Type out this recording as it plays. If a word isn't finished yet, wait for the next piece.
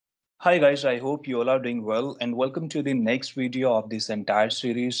Hi guys, I hope you all are doing well and welcome to the next video of this entire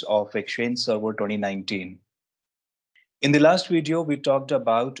series of Exchange Server 2019. In the last video, we talked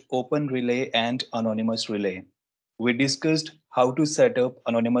about Open Relay and Anonymous Relay. We discussed how to set up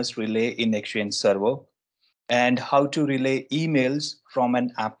Anonymous Relay in Exchange Server and how to relay emails from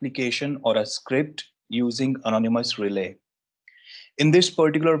an application or a script using Anonymous Relay. In this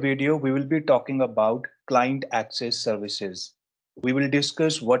particular video, we will be talking about client access services. We will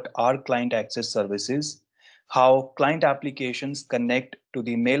discuss what are client access services, how client applications connect to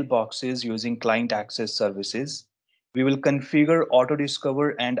the mailboxes using client access services. We will configure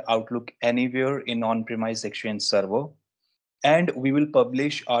Auto-Discover and Outlook Anywhere in on-premise Exchange Server. And we will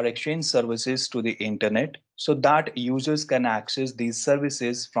publish our Exchange services to the internet so that users can access these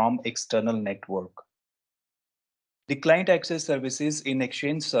services from external network. The client access services in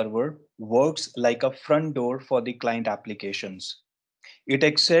Exchange Server works like a front door for the client applications. It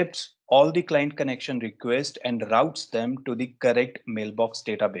accepts all the client connection requests and routes them to the correct mailbox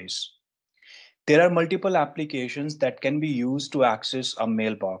database. There are multiple applications that can be used to access a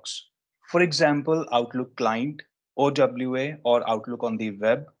mailbox. For example, Outlook Client, OWA or Outlook on the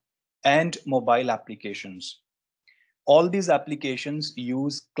web, and mobile applications. All these applications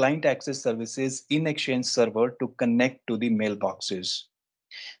use client access services in Exchange Server to connect to the mailboxes.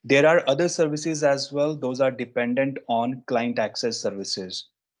 There are other services as well. Those are dependent on client access services.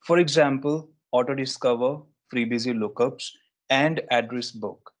 For example, Auto-Discover, FreeBusy Lookups, and Address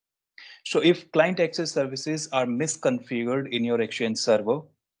Book. So if client access services are misconfigured in your Exchange Server,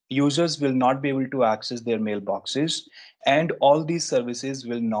 users will not be able to access their mailboxes and all these services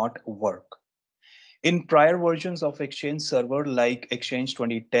will not work. In prior versions of Exchange Server like Exchange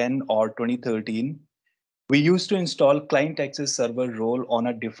 2010 or 2013, we used to install client access server role on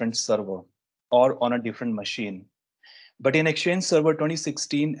a different server or on a different machine. But in Exchange Server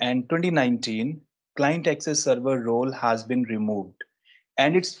 2016 and 2019, client access server role has been removed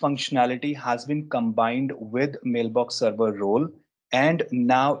and its functionality has been combined with mailbox server role, and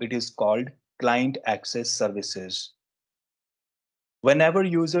now it is called client access services. Whenever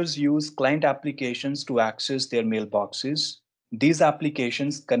users use client applications to access their mailboxes, these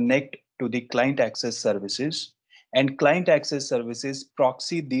applications connect to the client access services, and client access services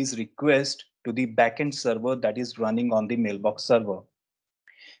proxy these requests to the backend server that is running on the mailbox server.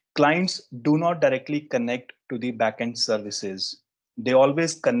 Clients do not directly connect to the backend services. They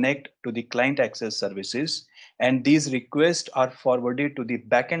always connect to the client access services, and these requests are forwarded to the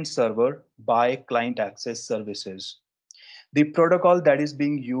backend server by client access services. The protocol that is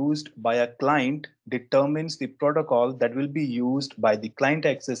being used by a client determines the protocol that will be used by the client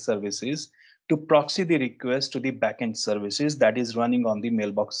access services to proxy the request to the backend services that is running on the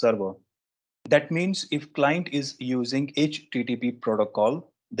mailbox server. That means if client is using HTTP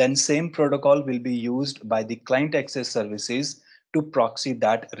protocol, then same protocol will be used by the client access services to proxy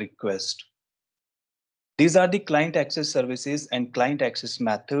that request. These are the client access services and client access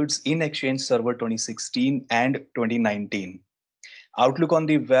methods in Exchange Server 2016 and 2019. Outlook on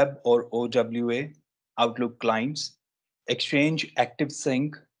the web or OWA, Outlook clients, Exchange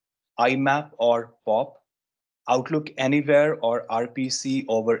ActiveSync, IMAP or POP, Outlook Anywhere or RPC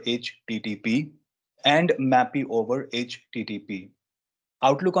over HTTP, and MAPI over HTTP.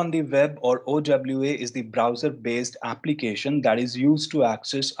 Outlook on the web or OWA is the browser-based application that is used to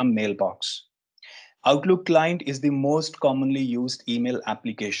access a mailbox. Outlook Client is the most commonly used email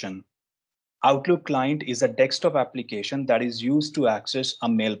application. Outlook Client is a desktop application that is used to access a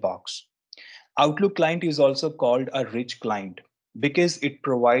mailbox. Outlook Client is also called a rich client because it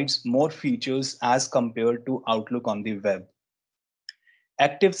provides more features as compared to Outlook on the web.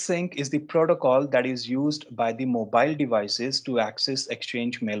 ActiveSync is the protocol that is used by the mobile devices to access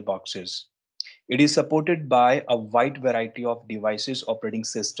Exchange mailboxes. It is supported by a wide variety of devices operating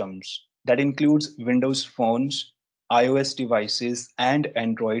systems that includes Windows phones, iOS devices, and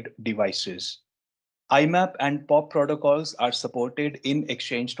Android devices. IMAP and POP protocols are supported in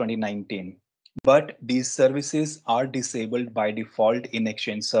Exchange 2019, but these services are disabled by default in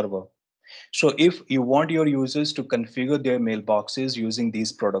Exchange Server. So if you want your users to configure their mailboxes using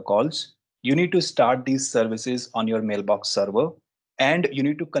these protocols, you need to start these services on your mailbox server, and you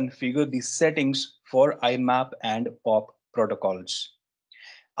need to configure the settings for IMAP and POP protocols.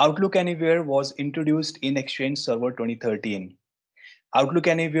 Outlook Anywhere was introduced in Exchange Server 2013. Outlook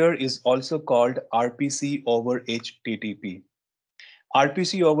Anywhere is also called RPC over HTTP.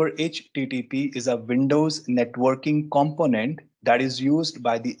 RPC over HTTP is a Windows networking component that is used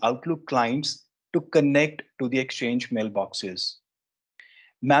by the Outlook clients to connect to the Exchange mailboxes.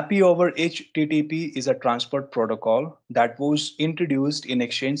 MAPI over HTTP is a transport protocol that was introduced in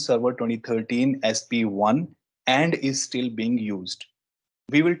Exchange Server 2013 SP1 and is still being used.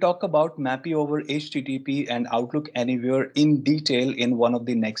 We will talk about MAPI over HTTP and Outlook Anywhere in detail in one of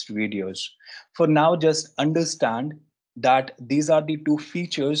the next videos. For now, just understand that these are the two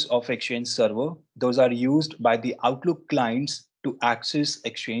features of Exchange Server. Those are used by the Outlook clients to access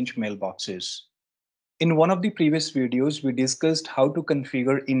Exchange mailboxes. In one of the previous videos, we discussed how to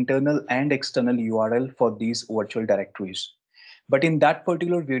configure internal and external URL for these virtual directories. But in that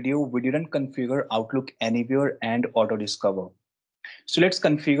particular video, we didn't configure Outlook Anywhere and Auto Discover. So let's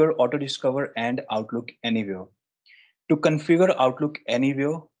configure Auto Discover and Outlook Anywhere. To configure Outlook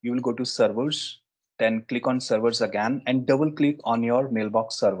Anywhere, you will go to Servers, then click on Servers again and double click on your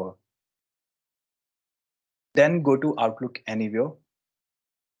mailbox server. Then go to Outlook Anywhere.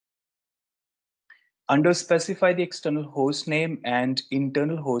 Under specify the external host name and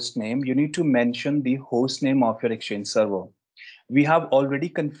internal host name, you need to mention the host name of your Exchange server. We have already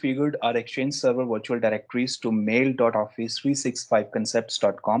configured our Exchange server virtual directories to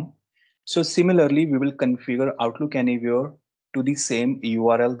mail.office365concepts.com. So similarly, we will configure Outlook Anywhere to the same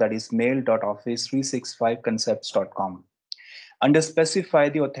URL, that is mail.office365concepts.com. Under specify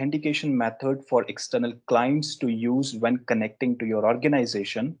the authentication method for external clients to use when connecting to your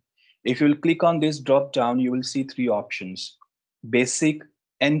organization. If you will click on this drop down, you will see three options: basic,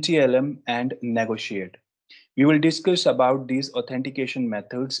 NTLM, and negotiate. We will discuss about these authentication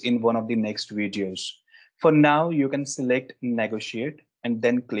methods in one of the next videos. For now, you can select negotiate and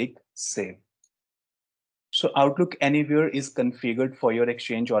then click save. So Outlook Anywhere is configured for your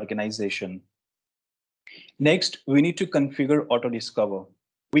Exchange organization. Next, we need to configure Auto Discover.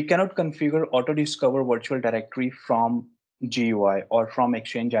 We cannot configure Auto Discover virtual directory from GUI or from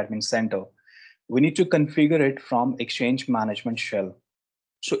Exchange Admin Center. We need to configure it from Exchange Management Shell.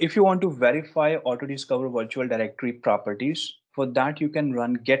 So if you want to verify Auto Discover virtual directory properties, for that you can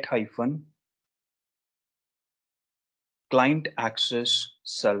run get hyphen client access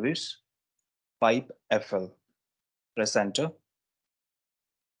service pipe fl. Press enter.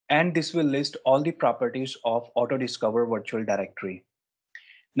 And this will list all the properties of Auto Discover virtual directory.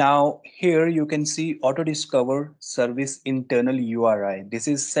 Now here you can see Auto Discover service internal URI. This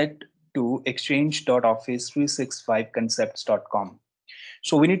is set to exchange.office365concepts.com.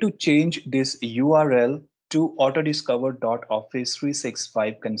 So we need to change this URL to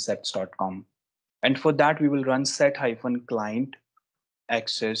autodiscover.office365concepts.com. And for that, we will run set hyphen client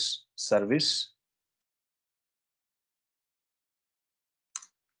access service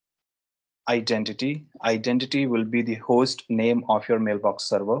identity. Identity will be the host name of your mailbox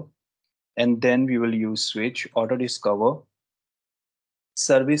server. And then we will use switch autodiscover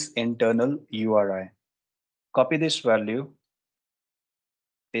service internal URI. Copy this value,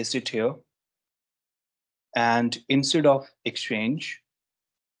 paste it here. And instead of exchange,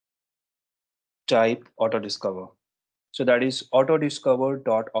 type autodiscover. So that is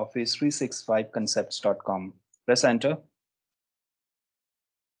autodiscover.office365concepts.com. Press enter.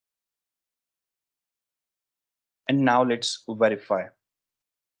 And now let's verify.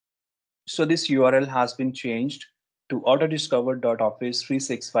 So this URL has been changed to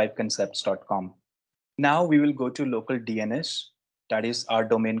autodiscover.office365concepts.com. Now we will go to local DNS, that is our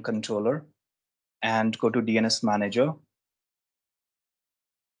domain controller, and go to DNS manager.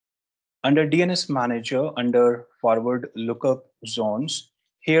 Under DNS manager, under forward lookup zones,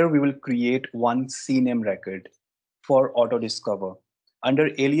 here we will create one CNAME record for autodiscover.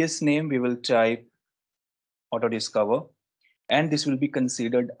 Under alias name, we will type autodiscover, and this will be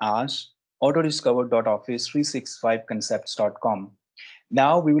considered as autodiscover.office365concepts.com.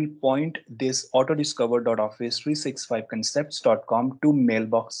 Now we will point this autodiscover.office365concepts.com to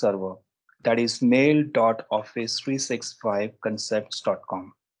mailbox server, that is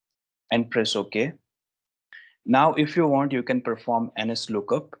mail.office365concepts.com, and press OK. Now, if you want, you can perform NS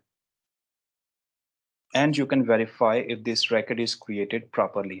lookup and you can verify if this record is created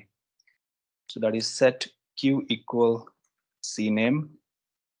properly. So that is set q equal cname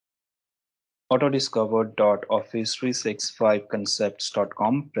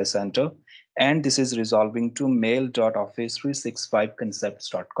autodiscover.office365concepts.com, press enter, and this is resolving to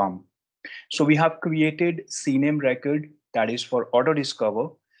mail.office365concepts.com. So we have created CNAME record, that is for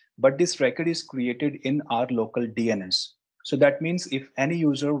autodiscover, but this record is created in our local DNS. So that means if any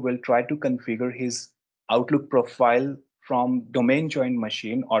user will try to configure his Outlook profile from domain joined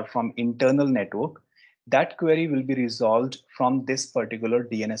machine or from internal network, that query will be resolved from this particular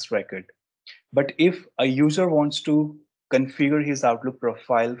DNS record. But if a user wants to configure his Outlook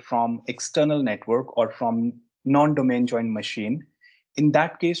profile from external network or from non-domain joined machine, In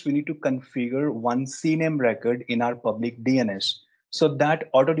that case, we need to configure one CNAME record in our public DNS so that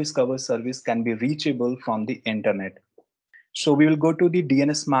auto discover service can be reachable from the internet. So we will go to the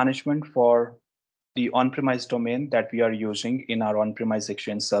DNS management for the on-premise domain that we are using in our on-premise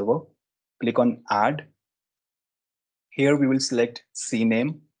Exchange server. Click on add. Here we will select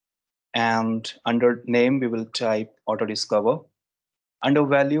CNAME, and under name we will type auto discover. Under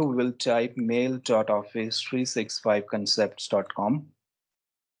value we will type mail.office365concepts.com.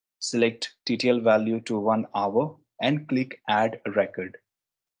 Select TTL value to 1 hour and click add record.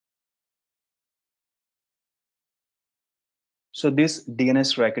 So this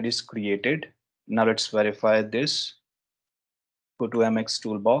DNS record is created. Now let's verify this. Go to MX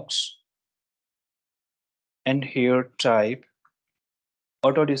toolbox and here type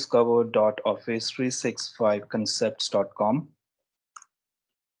autodiscover.office365concepts.com.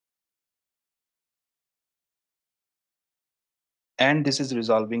 And this is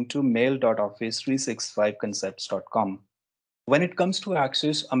resolving to mail.office365concepts.com. When it comes to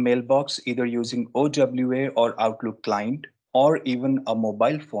access a mailbox either using OWA or Outlook client or even a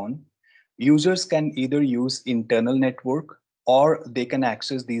mobile phone, users can either use internal network or they can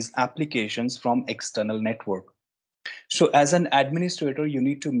access these applications from external network. So as an administrator, you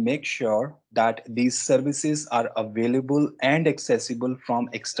need to make sure that these services are available and accessible from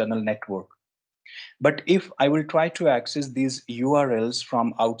external network. But if I will try to access these URLs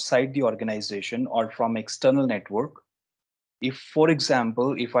from outside the organization or from external network, if, for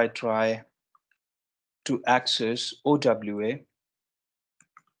example, if I try to access OWA,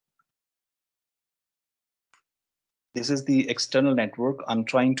 this is the external network. I'm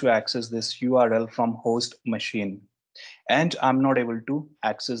trying to access this URL from host machine, and I'm not able to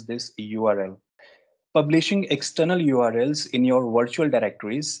access this URL. Publishing external URLs in your virtual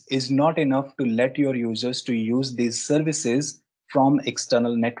directories is not enough to let your users to use these services from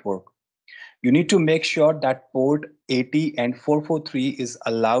external network. You need to make sure that port 80 and 443 is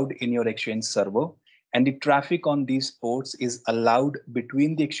allowed in your Exchange server, and the traffic on these ports is allowed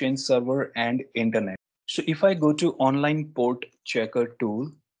between the Exchange server and internet. So if I go to online port checker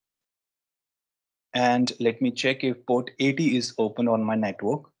tool, and let me check if port 80 is open on my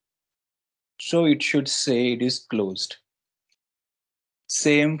network. So it should say it is closed.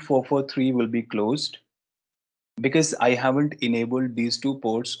 Same 443 will be closed because I haven't enabled these two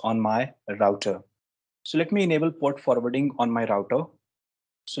ports on my router. So let me enable port forwarding on my router.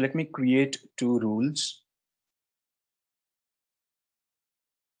 So let me create two rules.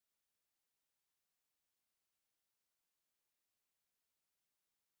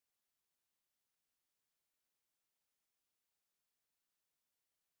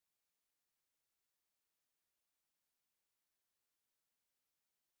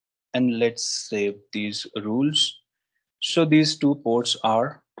 And let's save these rules. So these two ports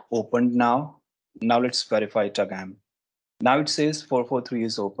are opened now. Now let's verify it again. Now it says 443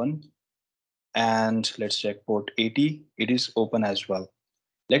 is open. And let's check port 80. It is open as well.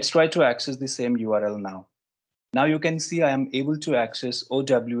 Let's try to access the same URL now. Now you can see I am able to access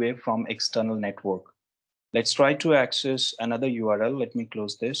OWA from external network. Let's try to access another URL. Let me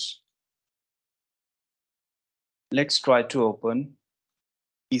close this. Let's try to open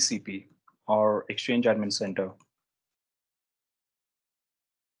ECP or Exchange Admin Center.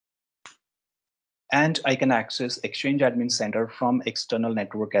 And I can access Exchange Admin Center from external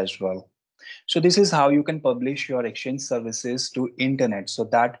network as well. So this is how you can publish your Exchange services to internet so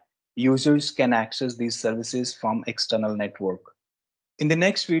that users can access these services from external network. In the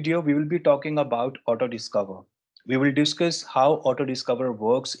next video, we will be talking about Auto Discover. We will discuss how Auto Discover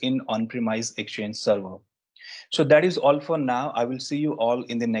works in on-premise Exchange server. So that is all for now. I will see you all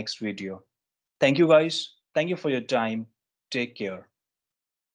in the next video. Thank you guys. Thank you for your time. Take care.